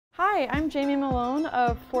Hi, I'm Jamie Malone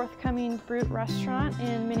of Forthcoming Brute Restaurant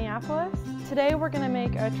in Minneapolis. Today we're going to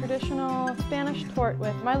make a traditional Spanish torte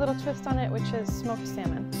with my little twist on it, which is smoked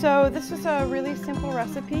salmon. So this is a really simple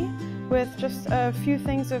recipe with just a few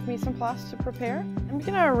things of mise en place to prepare. I'm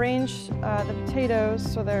going to arrange the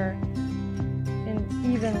potatoes so they're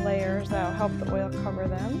in even layers. That'll help the oil cover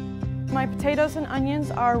them. My potatoes and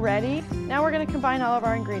onions are ready. Now we're going to combine all of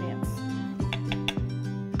our ingredients.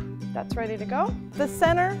 That's ready to go. The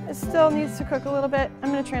center still needs to cook a little bit. I'm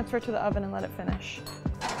going to transfer it to the oven and let it finish.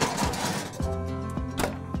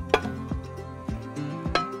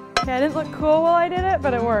 Okay, I didn't look cool while I did it,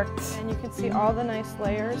 but it worked. And you can see all the nice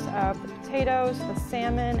layers of the potatoes, the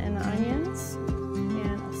salmon, and the onions,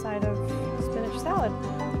 and a side of spinach salad.